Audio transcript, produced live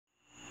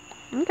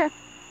Okay.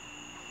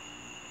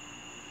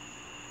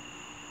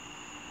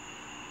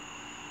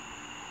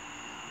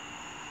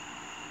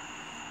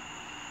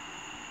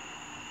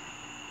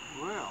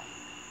 Well,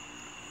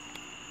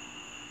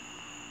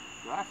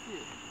 that's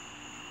it.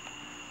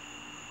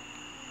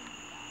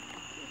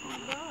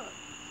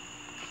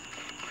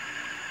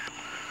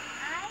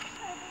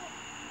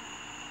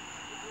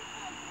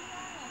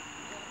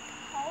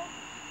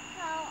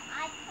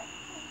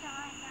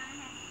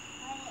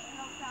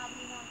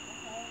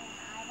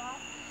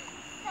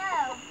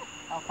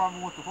 I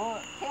probably want the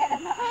what? Head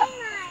and the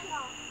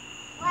eyeball.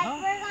 Like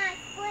we're gonna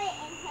split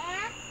in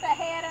half. The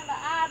head and the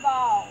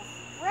eyeballs.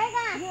 We're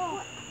gonna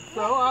split.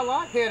 So I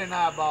like head and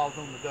eyeballs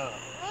on the duck.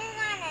 We're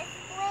gonna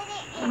split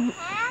it in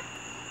half,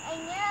 and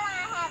you're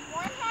gonna have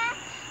one half.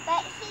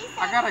 But she said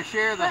I gotta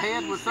share the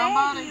head with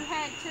somebody. You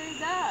had 2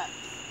 ducks.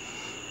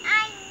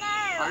 I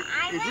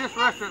know. Is this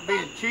restaurant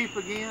being cheap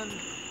again?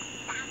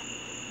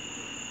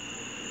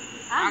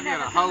 I'm I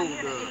never got a coming whole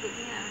here to duck. eat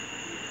again.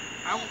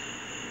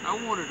 I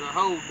wanted a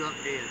whole duck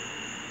head.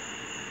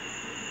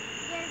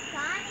 You're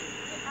gonna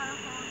get a whole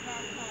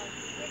duck head.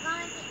 You're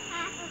gonna get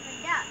half of the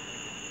duck.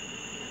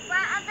 The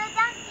front of the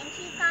duck, and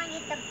she's gonna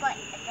get the butt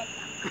of the duck.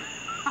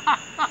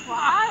 Well,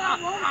 I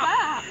don't want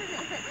that.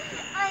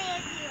 Oh,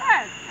 yes, you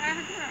are. Hey,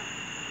 Anna, come here.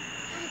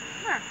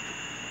 Come here.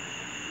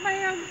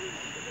 Ma'am.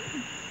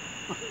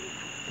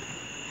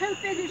 Who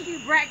fixes you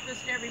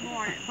breakfast every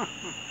morning?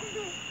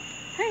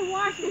 Who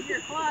washes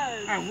your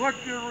clothes? And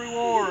what's your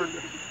reward?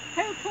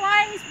 Who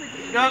plays with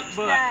you Duck each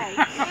butt. day?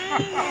 Nana.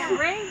 And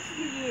reads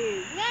to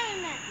you?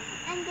 Nana.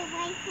 And the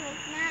waitress,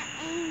 not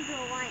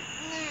Angel, right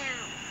now.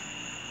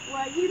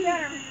 Well, you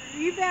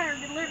better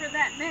deliver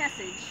that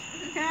message,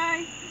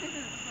 okay?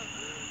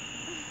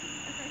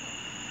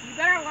 You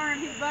better learn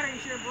who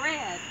butters your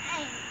bread.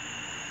 Okay.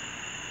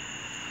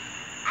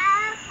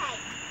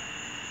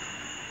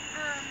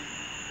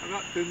 I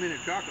got 2 minute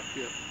chocolate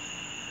chips.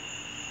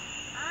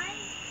 I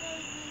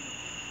gave you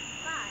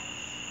 5.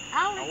 I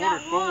only I got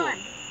ordered 4. 1.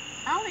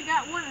 I only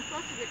got 1. I'm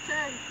supposed to get 2.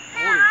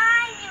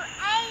 You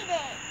ate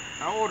it.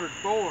 I ordered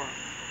 4,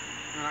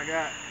 and I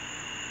got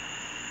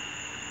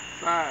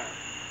 5.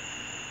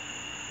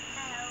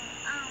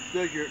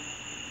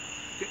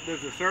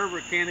 Does the server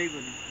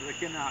they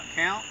cannot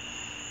count?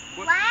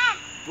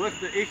 What's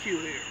the issue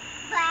here?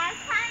 Last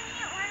time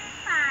you ordered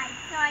 5,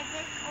 so I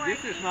just ordered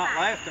This is not 5.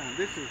 last time.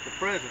 This is the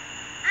present.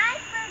 I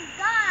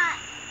forgot,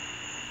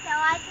 so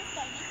I just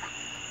gave you 5.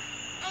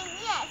 And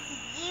yes,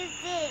 you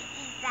did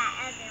eat that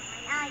other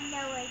one. I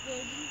know I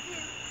did.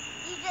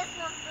 You just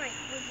want 3.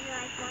 Would you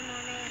like one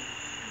on there?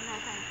 No,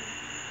 thank you.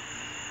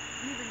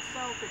 You've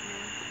insulted me.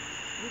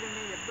 You don't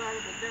need to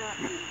butter the duck.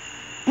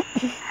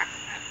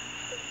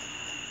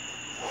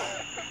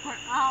 For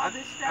all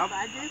this stuff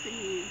I do for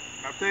you.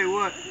 I'll tell you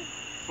what,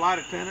 flight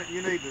attendant,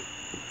 you need to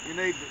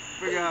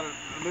figure out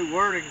a new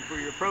wording for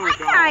your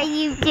protocol. What are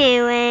you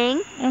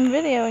doing? I'm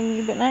videoing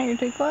you, but now you're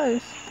too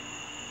close.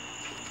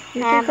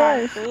 You're too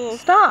close.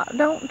 Stop!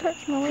 Don't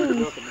touch my wings.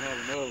 Duck and have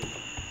another.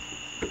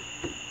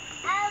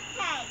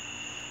 Okay.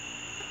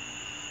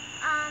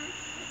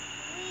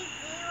 We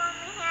do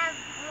only have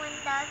 1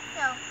 duck,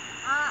 so,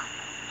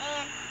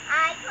 and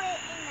I put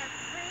it in the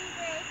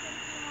freezer since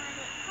he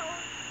wanted it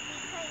cold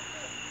because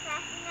it's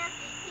fast enough.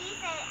 He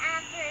said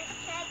after his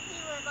check he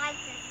would like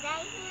to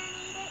stay here and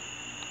eat it.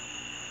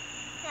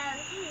 So,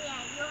 yeah,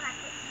 you'll have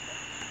to eat it.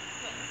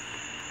 Yes.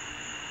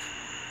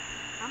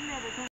 I'm never